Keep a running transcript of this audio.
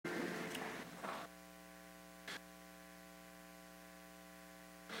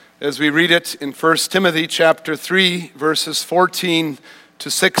as we read it in 1 Timothy chapter 3, verses 14 to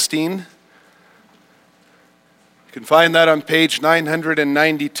 16. You can find that on page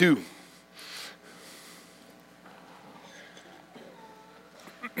 992.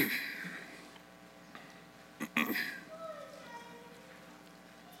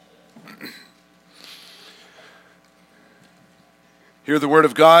 Hear the word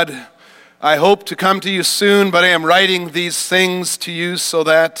of God. I hope to come to you soon, but I am writing these things to you so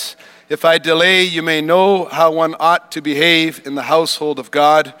that if I delay, you may know how one ought to behave in the household of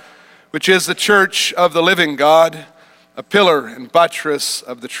God, which is the church of the living God, a pillar and buttress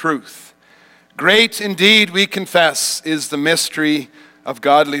of the truth. Great indeed, we confess, is the mystery of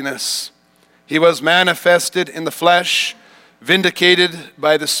godliness. He was manifested in the flesh, vindicated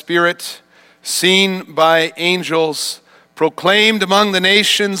by the Spirit, seen by angels, proclaimed among the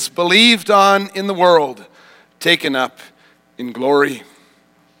nations, believed on in the world, taken up in glory.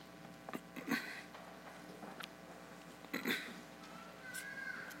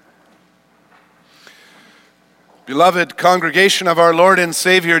 Beloved congregation of our Lord and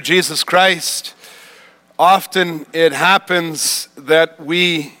Savior Jesus Christ, often it happens that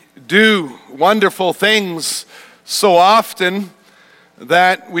we do wonderful things so often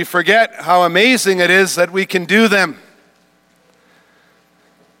that we forget how amazing it is that we can do them.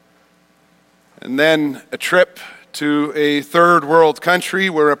 And then a trip to a third world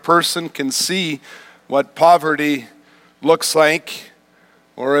country where a person can see what poverty looks like,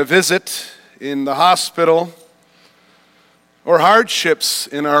 or a visit in the hospital, or hardships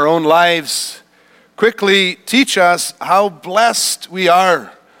in our own lives quickly teach us how blessed we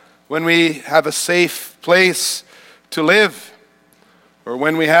are when we have a safe place to live, or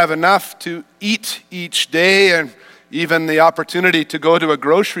when we have enough to eat each day, and even the opportunity to go to a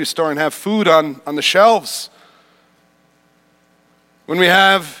grocery store and have food on the shelves. When we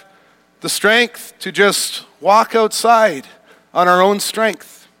have the strength to just walk outside on our own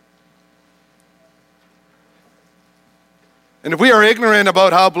strength. And if we are ignorant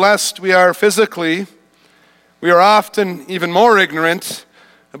about how blessed we are physically, we are often even more ignorant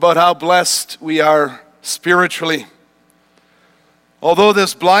about how blessed we are spiritually. Although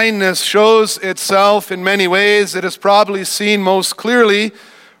this blindness shows itself in many ways, it is probably seen most clearly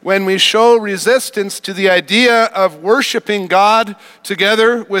when we show resistance to the idea of worshiping God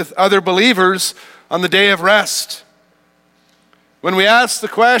together with other believers on the day of rest. When we ask the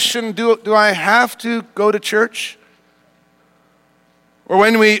question, do I have to go to church? Or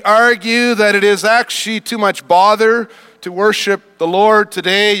when we argue that it is actually too much bother to worship the Lord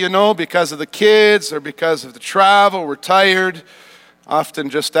today, because of the kids or because of the travel, we're tired, often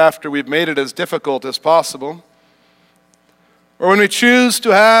just after we've made it as difficult as possible. Or when we choose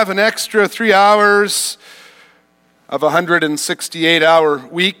to have an extra 3 hours of a 168-hour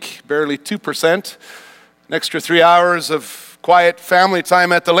week, barely 2%, an extra 3 hours of quiet family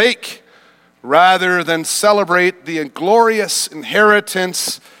time at the lake, rather than celebrate the glorious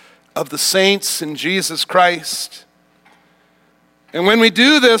inheritance of the saints in Jesus Christ. And when we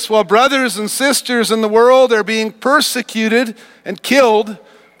do this while brothers and sisters in the world are being persecuted and killed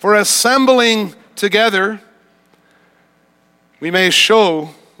for assembling together, we may be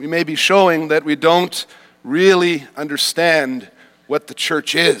showing that we don't really understand what the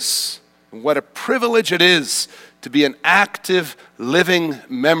church is, and what a privilege it is to be an active, living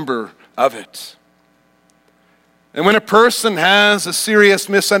member of it. And when a person has a serious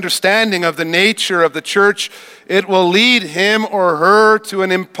misunderstanding of the nature of the church, it will lead him or her to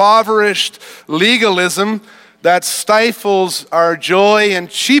an impoverished legalism that stifles our joy and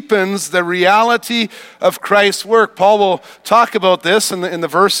cheapens the reality of Christ's work. Paul will talk about this in the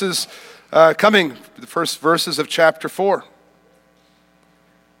verses coming, the first verses of chapter 4.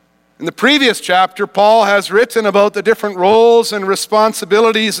 In the previous chapter, Paul has written about the different roles and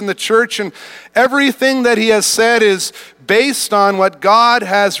responsibilities in the church, and everything that he has said is based on what God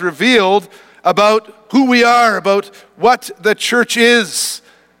has revealed about who we are, about what the church is,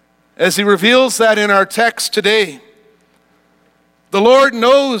 as he reveals that in our text today. The Lord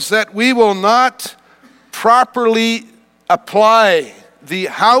knows that we will not properly apply the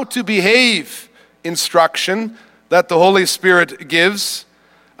how to behave instruction that the Holy Spirit gives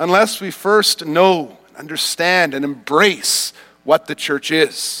unless we first know, understand, and embrace what the church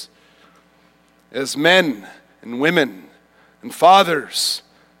is. As men and women and fathers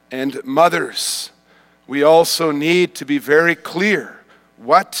and mothers, we also need to be very clear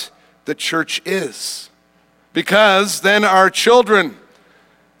what the church is. Because then our children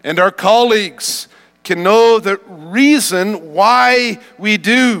and our colleagues can know the reason why we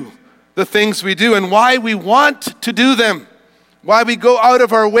do the things we do and why we want to do them. why we go out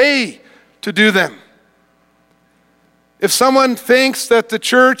of our way to do them. If someone thinks that the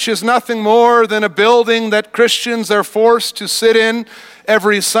church is nothing more than a building that Christians are forced to sit in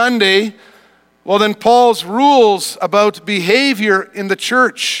every Sunday, well, then Paul's rules about behavior in the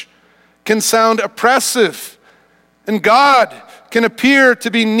church can sound oppressive, and God can appear to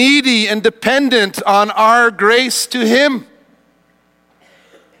be needy and dependent on our grace to Him.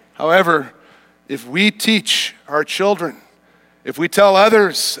 However, if we teach our children, if we tell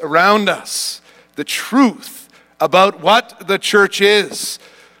others around us the truth about what the church is,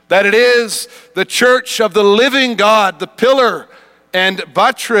 that it is the church of the living God, the pillar and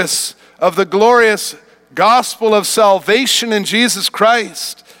buttress of the glorious gospel of salvation in Jesus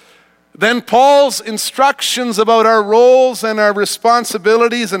Christ, then Paul's instructions about our roles and our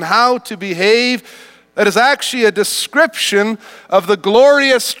responsibilities and how to behave, that is actually a description of the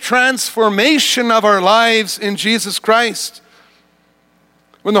glorious transformation of our lives in Jesus Christ.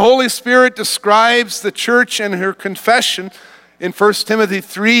 When the Holy Spirit describes the church and her confession in 1 Timothy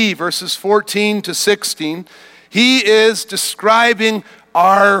 3, verses 14 to 16, He is describing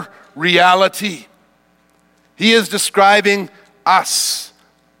our reality. He is describing us,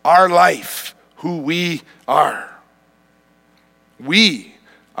 our life, who we are. We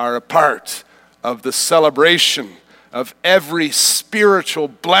are a part of the celebration of every spiritual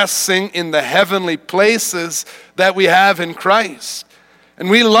blessing in the heavenly places that we have in Christ. And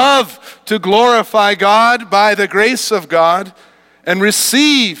we love to glorify God by the grace of God and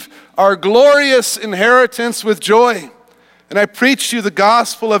receive our glorious inheritance with joy. And I preach to you the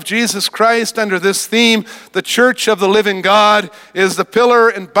gospel of Jesus Christ under this theme: the church of the living God is the pillar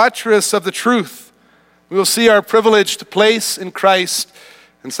and buttress of the truth. We will see our privileged place in Christ,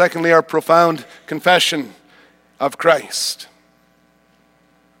 and secondly, our profound confession of Christ.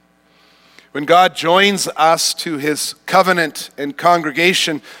 When God joins us to His covenant and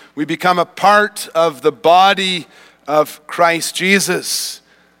congregation, we become a part of the body of Christ Jesus,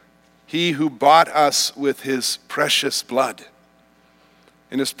 He who bought us with His precious blood.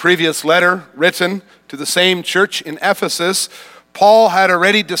 In his previous letter written to the same church in Ephesus, Paul had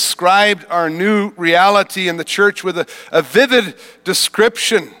already described our new reality in the church with a vivid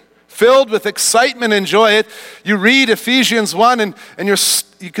description, filled with excitement and joy. You read Ephesians 1 and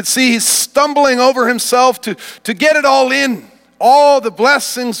you could see he's stumbling over himself to get it all in, all the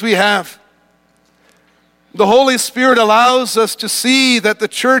blessings we have. The Holy Spirit allows us to see that the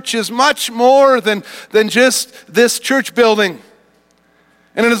church is much more than just this church building.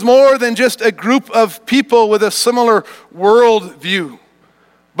 And it is more than just a group of people with a similar worldview.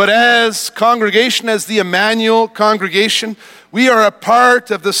 But as congregation, as the Emmanuel congregation, we are a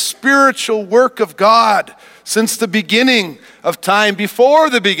part of the spiritual work of God since the beginning of time, before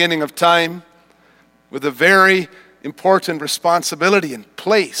the beginning of time, with a very important responsibility and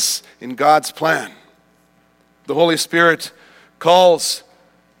place in God's plan. The Holy Spirit calls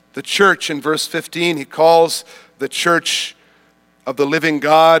the church in verse 15, He calls the church of the living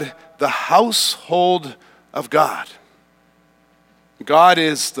God the household of God. God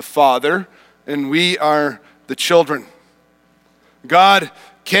is the Father, and we are the children. God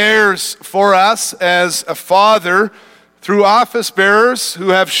cares for us as a father through office bearers who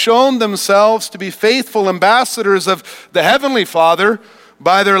have shown themselves to be faithful ambassadors of the Heavenly Father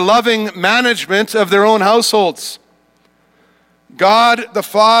by their loving management of their own households. God the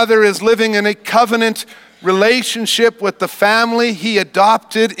Father is living in a covenant relationship with the family He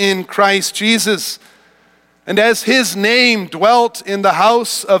adopted in Christ Jesus. And as His name dwelt in the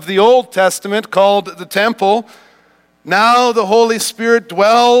house of the Old Testament called the temple, now the Holy Spirit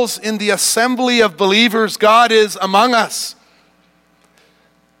dwells in the assembly of believers. God is among us.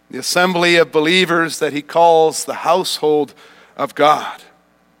 The assembly of believers that He calls the household of God.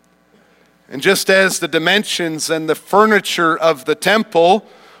 And just as the dimensions and the furniture of the temple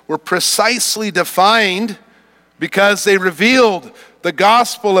were precisely defined because they revealed the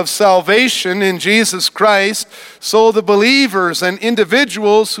gospel of salvation in Jesus Christ, so the believers and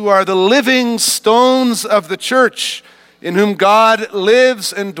individuals who are the living stones of the church, in whom God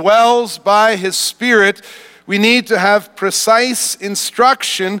lives and dwells by His Spirit, we need to have precise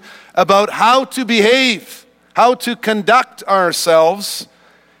instruction about how to behave, how to conduct ourselves,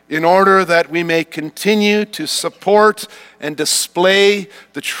 in order that we may continue to support and display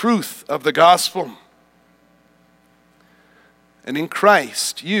the truth of the gospel. And in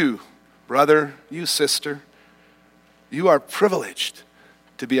Christ, you, brother, you, sister, you are privileged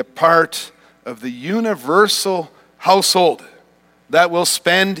to be a part of the universal household that will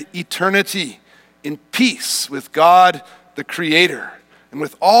spend eternity in peace with God the Creator and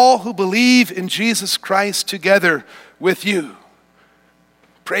with all who believe in Jesus Christ together with you.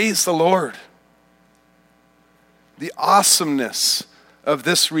 Praise the Lord. The awesomeness of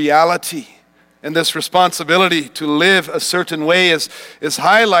this reality and this responsibility to live a certain way is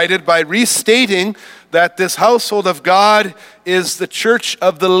highlighted by restating that this household of God is the church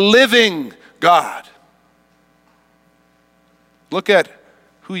of the living God. Look at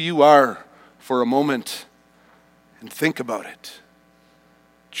who you are for a moment and think about it.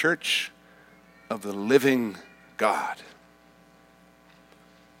 Church of the living God.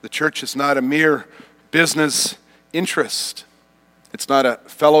 The church is not a mere business interest. It's not a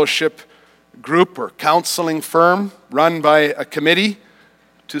fellowship group or counseling firm run by a committee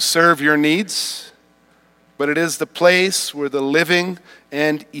to serve your needs, but it is the place where the living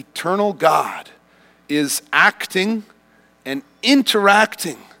and eternal God is acting and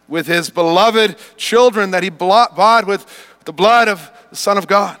interacting with his beloved children that he bought with the blood of the Son of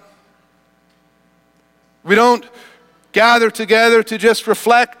God. We don't gather together to just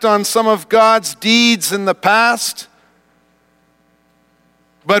reflect on some of God's deeds in the past,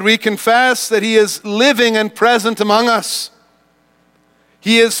 but we confess that he is living and present among us.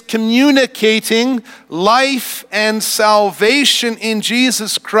 He is communicating life and salvation in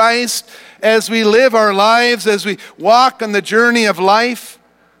Jesus Christ as we live our lives, as we walk on the journey of life,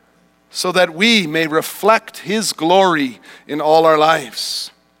 so that we may reflect his glory in all our lives.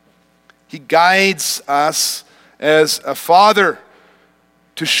 He guides us as a father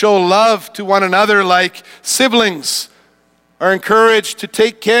to show love to one another, like siblings are encouraged to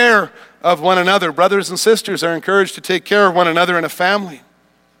take care of one another. Brothers and sisters are encouraged to take care of one another in a family.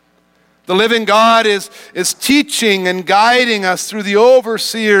 The living God is teaching and guiding us through the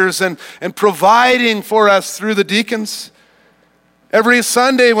overseers and providing for us through the deacons. Every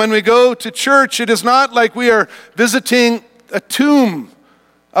Sunday when we go to church, it is not like we are visiting a tomb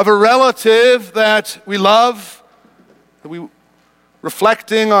of a relative that we love, that we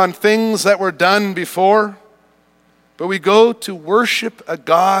reflecting on things that were done before, but we go to worship a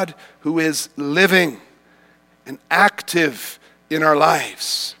God who is living and active in our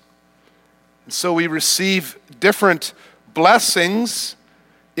lives. And so we receive different blessings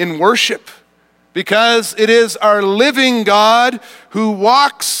in worship because it is our living God who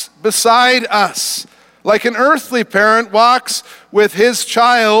walks beside us, like an earthly parent walks with his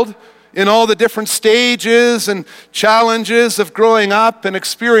child in all the different stages and challenges of growing up and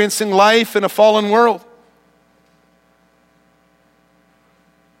experiencing life in a fallen world.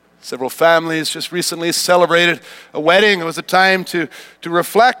 Several families just recently celebrated a wedding. It was a time to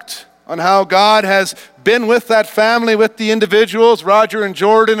reflect on how God has been with that family, with the individuals, Roger and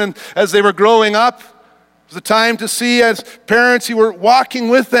Jordan, and as they were growing up. It was a time to see as parents you were walking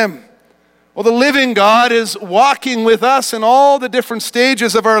with them. Well, the living God is walking with us in all the different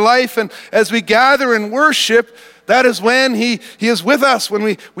stages of our life, and as we gather and worship, that is when He is with us,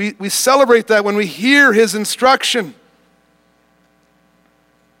 when we celebrate that, when we hear His instruction.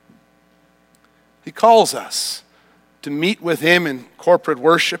 He calls us to meet with Him in corporate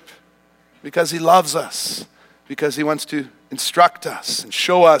worship because He loves us, because He wants to instruct us and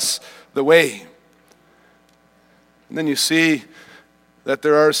show us the way. And then you see that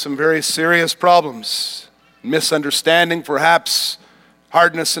there are some very serious problems, misunderstanding, perhaps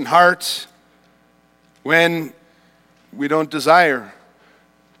hardness in heart, when we don't desire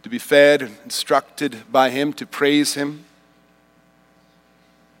to be fed and instructed by Him, to praise Him.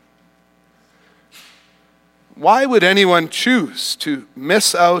 Why would anyone choose to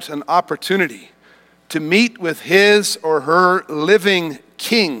miss out an opportunity to meet with his or her living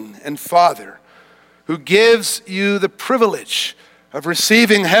King and Father, who gives you the privilege of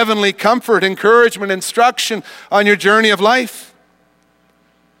receiving heavenly comfort, encouragement, instruction on your journey of life?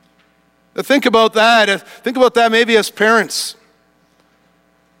 Think about that. Think about that maybe as parents.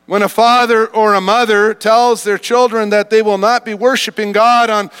 When a father or a mother tells their children that they will not be worshiping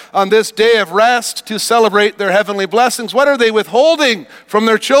God on this day of rest to celebrate their heavenly blessings, what are they withholding from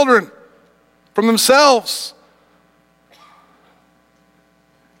their children, from themselves?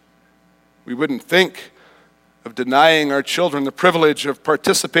 We wouldn't think of denying our children the privilege of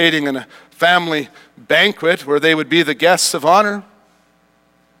participating in a family banquet where they would be the guests of honor.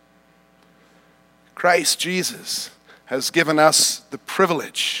 Christ Jesus has given us the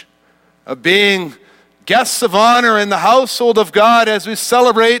privilege of being guests of honor in the household of God as we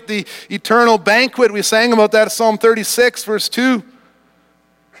celebrate the eternal banquet. We sang about that in Psalm 36, verse 2.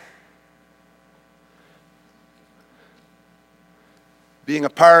 Being a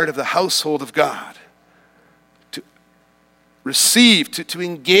part of the household of God, to receive, to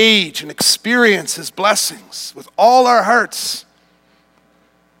engage and experience His blessings with all our hearts.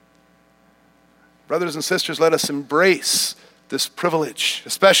 Brothers and sisters, let us embrace this privilege,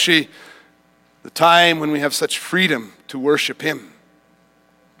 especially the time when we have such freedom to worship Him.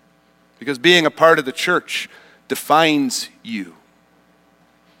 Because being a part of the church defines you.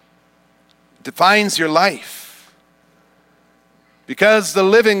 Defines your life. Because the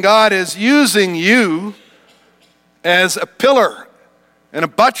living God is using you as a pillar and a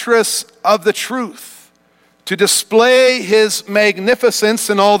buttress of the truth to display His magnificence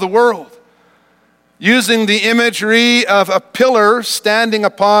in all the world. Using the imagery of a pillar standing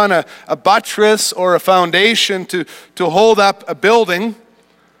upon a buttress or a foundation to hold up a building,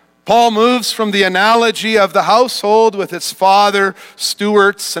 Paul moves from the analogy of the household with its father,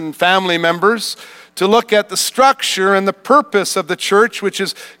 stewards, and family members to look at the structure and the purpose of the church, which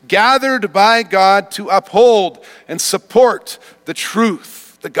is gathered by God to uphold and support the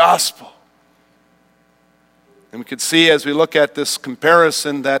truth, the gospel. And we could see as we look at this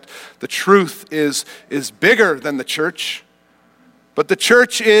comparison that the truth is bigger than the church, but the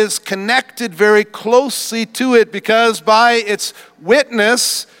church is connected very closely to it because by its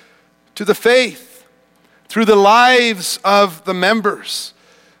witness to the faith, through the lives of the members,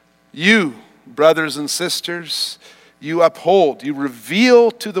 you, brothers and sisters, you uphold, you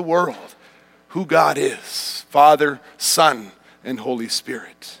reveal to the world who God is, Father, Son, and Holy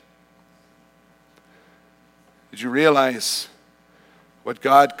Spirit. Did you realize what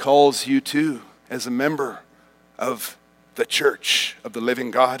God calls you to as a member of the church of the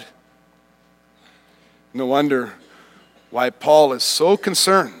living God? No wonder why Paul is so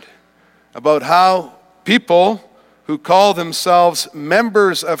concerned about how people who call themselves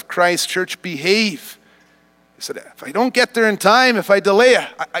members of Christ's church behave. He said, if I don't get there in time, if I delay,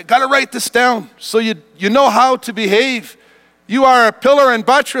 I got to write this down so you know how to behave. You are a pillar and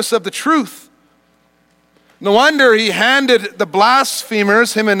buttress of the truth. No wonder he handed the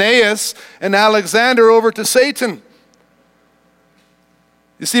blasphemers, Hymenaeus and Alexander, over to Satan.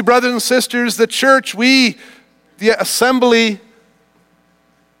 You see, brothers and sisters, the church, the assembly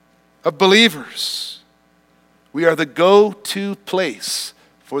of believers, we are the go-to place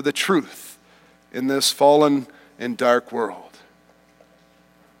for the truth in this fallen and dark world.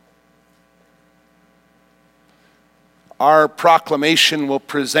 Our proclamation will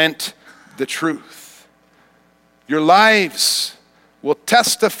present the truth. Your lives will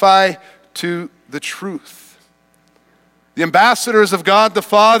testify to the truth. The ambassadors of God the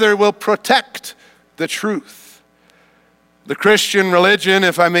Father will protect the truth. The Christian religion,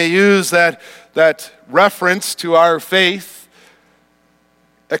 if I may use that reference to our faith,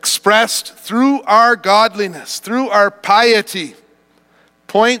 expressed through our godliness, through our piety,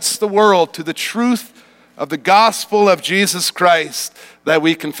 points the world to the truth of the gospel of Jesus Christ that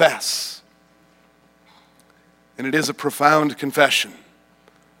we confess. And it is a profound confession.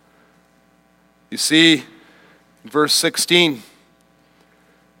 You see, in verse 16,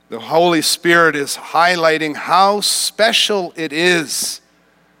 the Holy Spirit is highlighting how special it is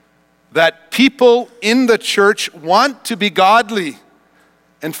that people in the church want to be godly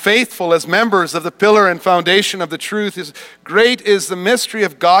and faithful as members of the pillar and foundation of the truth. Great is the mystery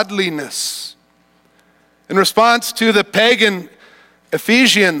of godliness. In response to the pagan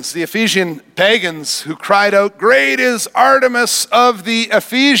Ephesians, the Ephesian pagans who cried out, "Great is Artemis of the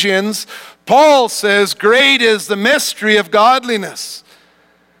Ephesians," Paul says, "Great is the mystery of godliness."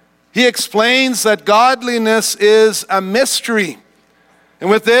 He explains that godliness is a mystery. And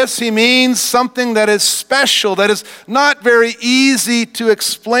with this, he means something that is special, that is not very easy to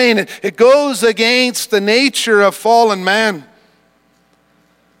explain. It goes against the nature of fallen man.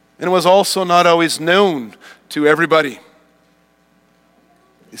 And it was also not always known to everybody.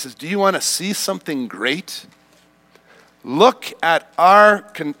 He says, do you want to see something great? Look at our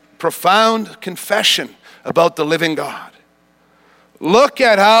profound confession about the living God. Look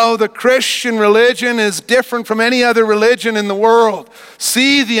at how the Christian religion is different from any other religion in the world.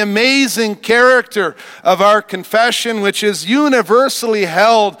 See the amazing character of our confession, which is universally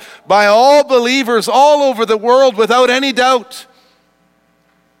held by all believers all over the world without any doubt.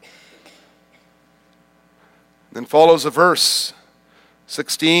 Then follows a verse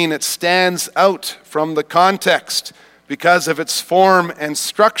 16, it stands out from the context because of its form and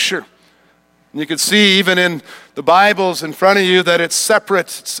structure. And you can see even in the Bibles in front of you that it's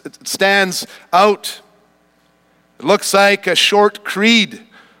separate, it stands out. It looks like a short creed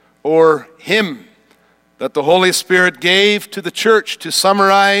or hymn that the Holy Spirit gave to the church to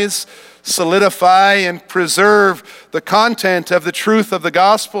summarize, solidify, and preserve the content of the truth of the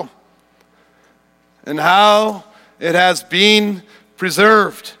gospel and how it has been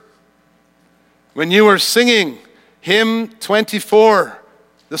preserved. When you were singing hymn 24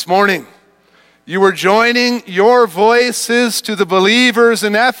 this morning, You were joining your voices to the believers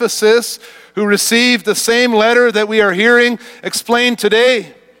in Ephesus who received the same letter that we are hearing explained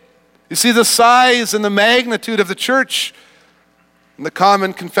today. You see the size and the magnitude of the church and the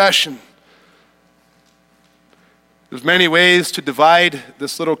common confession. There's many ways to divide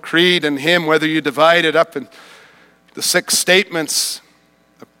this little creed and hymn, whether you divide it up in the 6 statements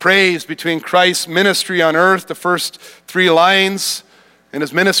of praise between Christ's ministry on earth, the first 3 lines, and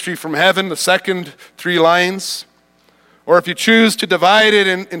his ministry from heaven, the second 3 lines. Or if you choose to divide it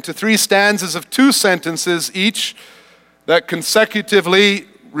into 3 stanzas of 2 sentences each that consecutively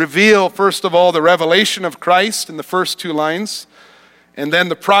reveal, first of all, the revelation of Christ in the first 2 lines, and then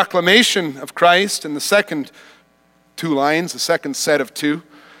the proclamation of Christ in the second 2 lines, the second set of 2,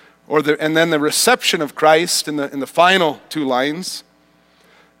 and then the reception of Christ in the final 2 lines,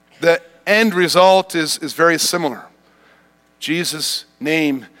 the end result is very similar. Jesus'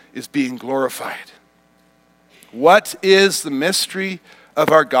 name is being glorified. What is the mystery of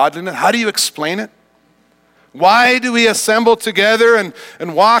our godliness? How do you explain it? Why do we assemble together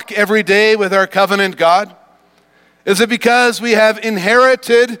and walk every day with our covenant God? Is it because we have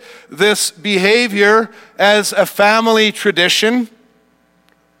inherited this behavior as a family tradition?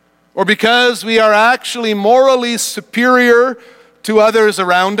 Or because we are actually morally superior to others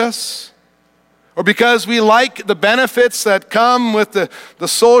around us? Or because we like the benefits that come with the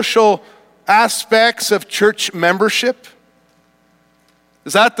social aspects of church membership?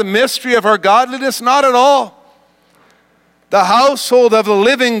 Is that the mystery of our godliness? Not at all. The household of the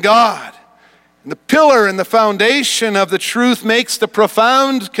living God, and the pillar and the foundation of the truth, makes the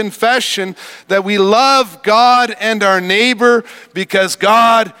profound confession that we love God and our neighbor because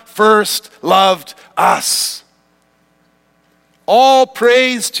God first loved us. All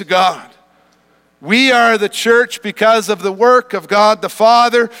praise to God. We are the church because of the work of God the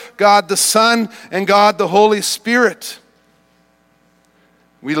Father, God the Son, and God the Holy Spirit.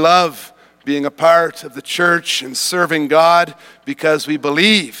 We love being a part of the church and serving God because we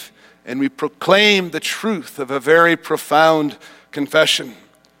believe and we proclaim the truth of a very profound confession.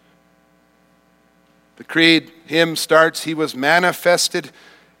 The creed hymn starts, "He was manifested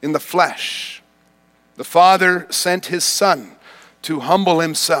in the flesh. The Father sent his Son to humble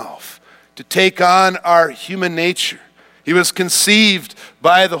himself, to take on our human nature. He was conceived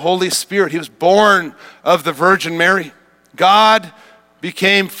by the Holy Spirit. He was born of the Virgin Mary. God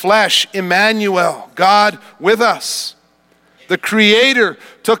became flesh, Emmanuel, God with us. The Creator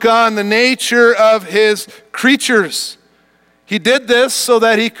took on the nature of his creatures. He did this so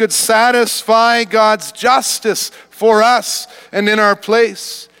that he could satisfy God's justice for us and in our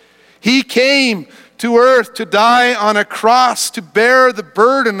place. He came to earth to die on a cross, to bear the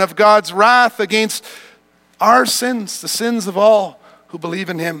burden of God's wrath against our sins, the sins of all who believe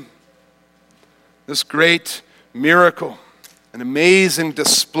in him. This great miracle, an amazing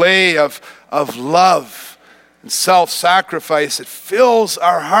display of love and self-sacrifice, it fills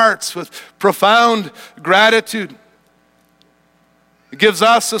our hearts with profound gratitude. It gives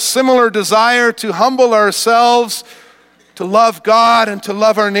us a similar desire to humble ourselves, to love God and to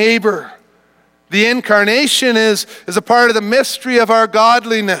love our neighbor. The incarnation is a part of the mystery of our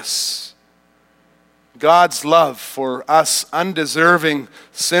godliness. God's love for us undeserving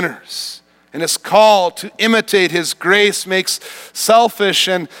sinners. And his call to imitate his grace makes selfish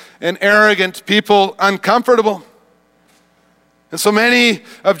and arrogant people uncomfortable. And so many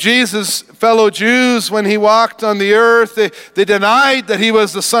of Jesus' fellow Jews, when he walked on the earth, they denied that he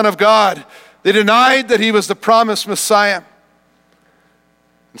was the Son of God. They denied that he was the promised Messiah.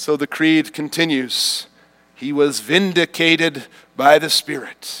 And so the creed continues. He was vindicated by the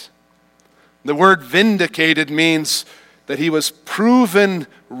Spirit. The word vindicated means that he was proven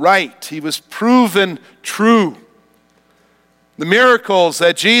right. He was proven true. The miracles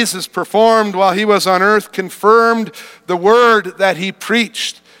that Jesus performed while he was on earth confirmed the word that he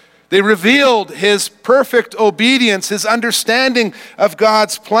preached. They revealed his perfect obedience, his understanding of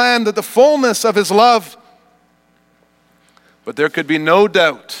God's plan, the fullness of his love. But there could be no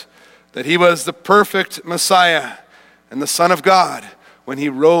doubt that he was the perfect Messiah and the Son of God when he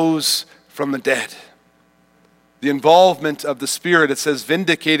rose from the dead. The involvement of the Spirit, it says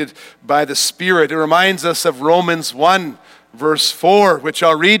vindicated by the Spirit. It reminds us of Romans 1, verse 4, which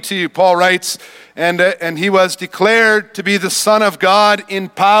I'll read to you. Paul writes, and he was declared to be the Son of God in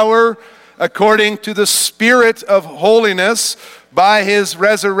power according to the Spirit of holiness by his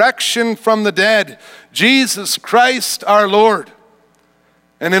resurrection from the dead, Jesus Christ our Lord.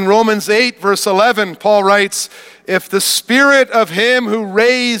 And in Romans 8, verse 11, Paul writes, if the Spirit of him who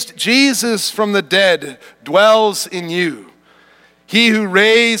raised Jesus from the dead dwells in you, He who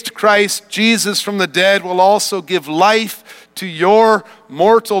raised Christ Jesus from the dead will also give life to your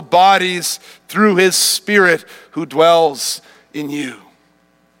mortal bodies through his Spirit who dwells in you.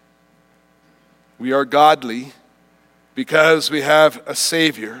 We are godly because we have a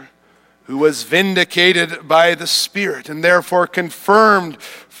Savior who was vindicated by the Spirit and therefore confirmed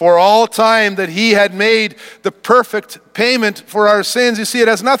for all time that he had made the perfect payment for our sins. You see, it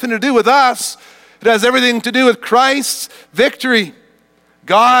has nothing to do with us. It has everything to do with Christ's victory.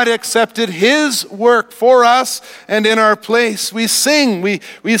 God accepted his work for us and in our place. We sing,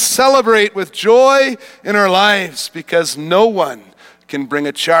 we celebrate with joy in our lives because no one can bring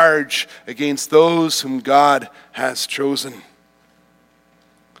a charge against those whom God has chosen.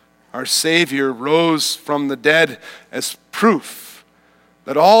 Our Savior rose from the dead as proof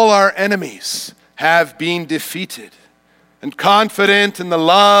that all our enemies have been defeated. And confident in the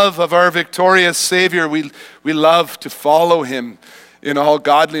love of our victorious Savior, we love to follow him in all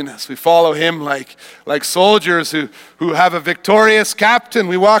godliness. We follow him like soldiers who have a victorious captain.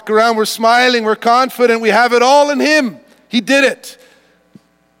 We walk around, we're smiling, we're confident, we have it all in him. He did it.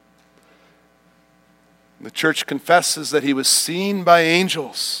 The church confesses that he was seen by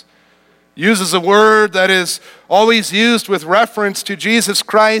angels. Uses a word that is always used with reference to Jesus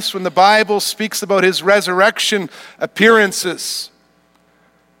Christ when the Bible speaks about his resurrection appearances.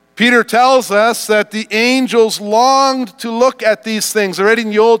 Peter tells us that the angels longed to look at these things. Already in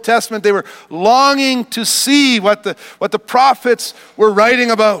the Old Testament, they were longing to see what the prophets were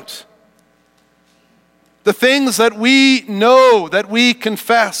writing about. The things that we know, that we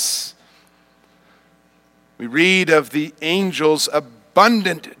confess. We read of the angels'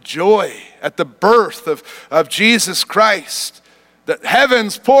 abundant joy at the birth of Jesus Christ. The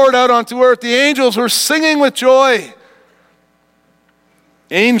heavens poured out onto earth. The angels were singing with joy.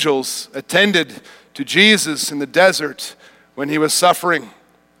 Angels attended to Jesus in the desert when he was suffering.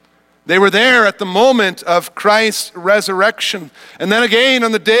 They were there at the moment of Christ's resurrection. And then again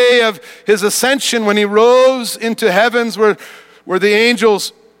on the day of his ascension when he rose into heavens where the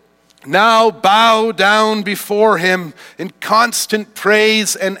angels now bow down before him in constant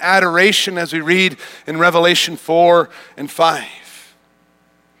praise and adoration as we read in Revelation 4 and 5.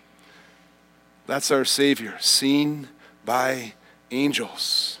 That's our Savior, seen by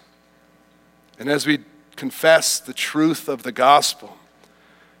angels. And as we confess the truth of the gospel,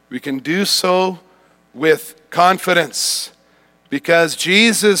 we can do so with confidence because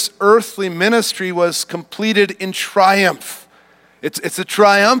Jesus' earthly ministry was completed in triumph. It's a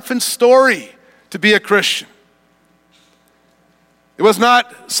triumphant story to be a Christian. It was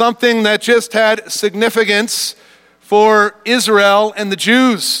not something that just had significance for Israel and the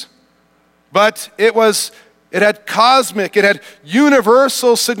Jews, but it had cosmic, it had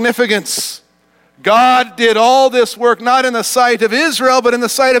universal significance. God did all this work not in the sight of Israel, but in the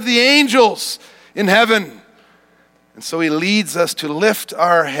sight of the angels in heaven. And so he leads us to lift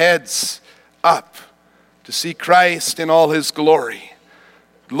our heads up to see Christ in all his glory.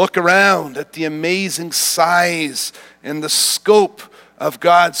 Look around at the amazing size and the scope of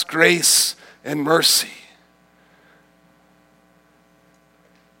God's grace and mercy.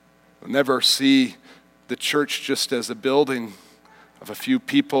 We'll never see the church just as a building of a few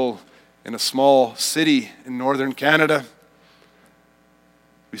people in a small city in northern Canada.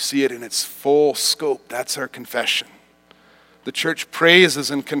 We see it in its full scope. That's our confession. The church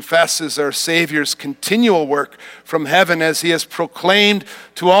praises and confesses our Savior's continual work from heaven as he has proclaimed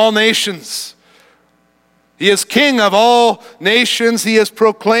to all nations. He is King of all nations. He is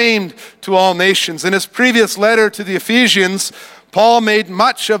proclaimed to all nations. In his previous letter to the Ephesians, Paul made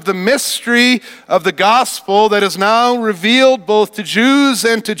much of the mystery of the gospel that is now revealed both to Jews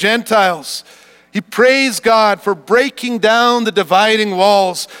and to Gentiles. He praised God for breaking down the dividing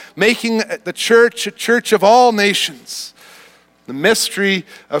walls, making the church a church of all nations. The mystery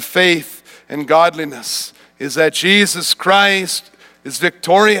of faith and godliness is that Jesus Christ is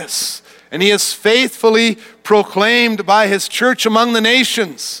victorious and he is faithfully proclaimed by his church among the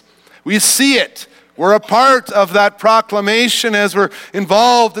nations. We see it. We're a part of that proclamation as we're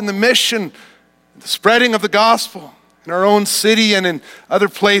involved in the mission, the spreading of the gospel in our own city and in other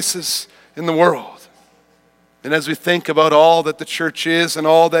places in the world. And as we think about all that the church is and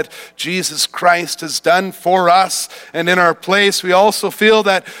all that Jesus Christ has done for us and in our place, we also feel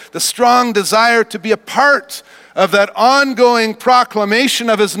that the strong desire to be a part of that ongoing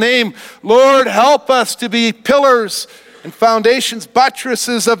proclamation of his name. Lord, help us to be pillars and foundations,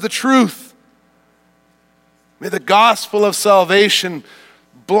 buttresses of the truth. May the gospel of salvation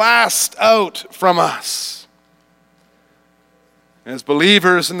blast out from us. As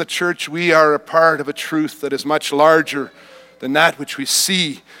believers in the church, we are a part of a truth that is much larger than that which we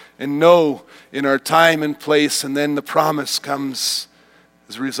see and know in our time and place. And then the promise comes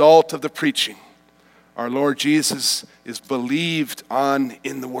as a result of the preaching. Our Lord Jesus is believed on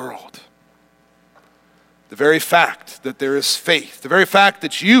in the world. The very fact that there is faith, the very fact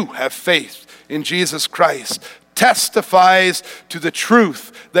that you have faith in Jesus Christ, testifies to the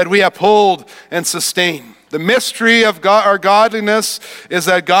truth that we uphold and sustain. The mystery of our godliness is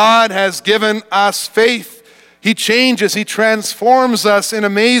that God has given us faith. He changes, He transforms us in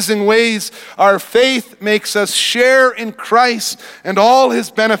amazing ways. Our faith makes us share in Christ and all His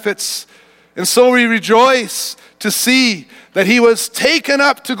benefits. And so we rejoice to see that He was taken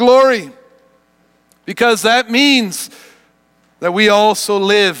up to glory, because that means that we also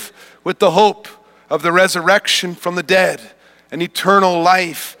live with the hope of the resurrection from the dead and eternal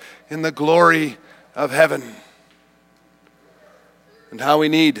life in the glory of heaven. And how we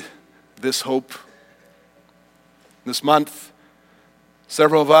need this hope. This month,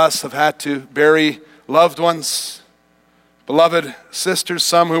 several of us have had to bury loved ones, beloved sisters,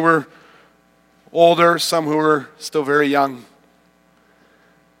 some who were older, some who were still very young.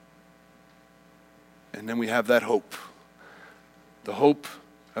 And then we have that hope, the hope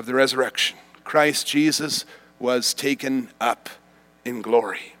of the resurrection. Christ Jesus was taken up in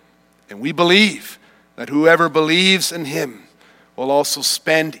glory. And we believe that whoever believes in Him will also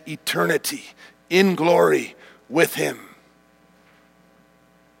spend eternity in glory with Him.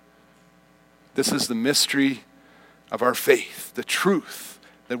 This is the mystery of our faith, the truth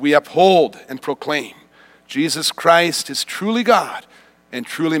that we uphold and proclaim. Jesus Christ is truly God and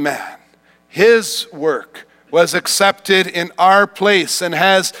truly man. His work was accepted in our place and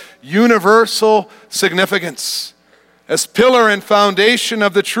has universal significance. As pillar and foundation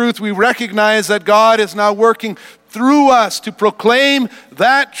of the truth, we recognize that God is now working through us to proclaim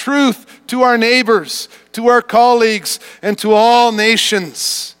that truth to our neighbors, to our colleagues, and to all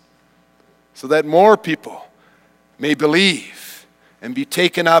nations, so that more people may believe and be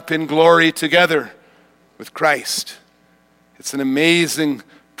taken up in glory together with Christ. It's an amazing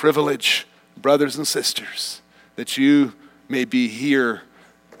privilege, brothers and sisters, that you may be here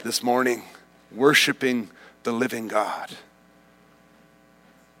this morning worshiping the living God.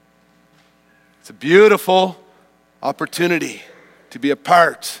 It's a beautiful opportunity to be a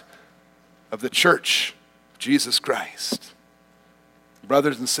part of the church of Jesus Christ.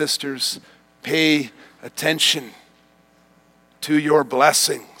 Brothers and sisters, pay attention to your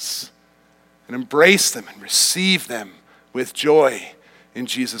blessings and embrace them and receive them with joy in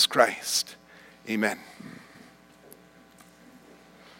Jesus Christ. Amen.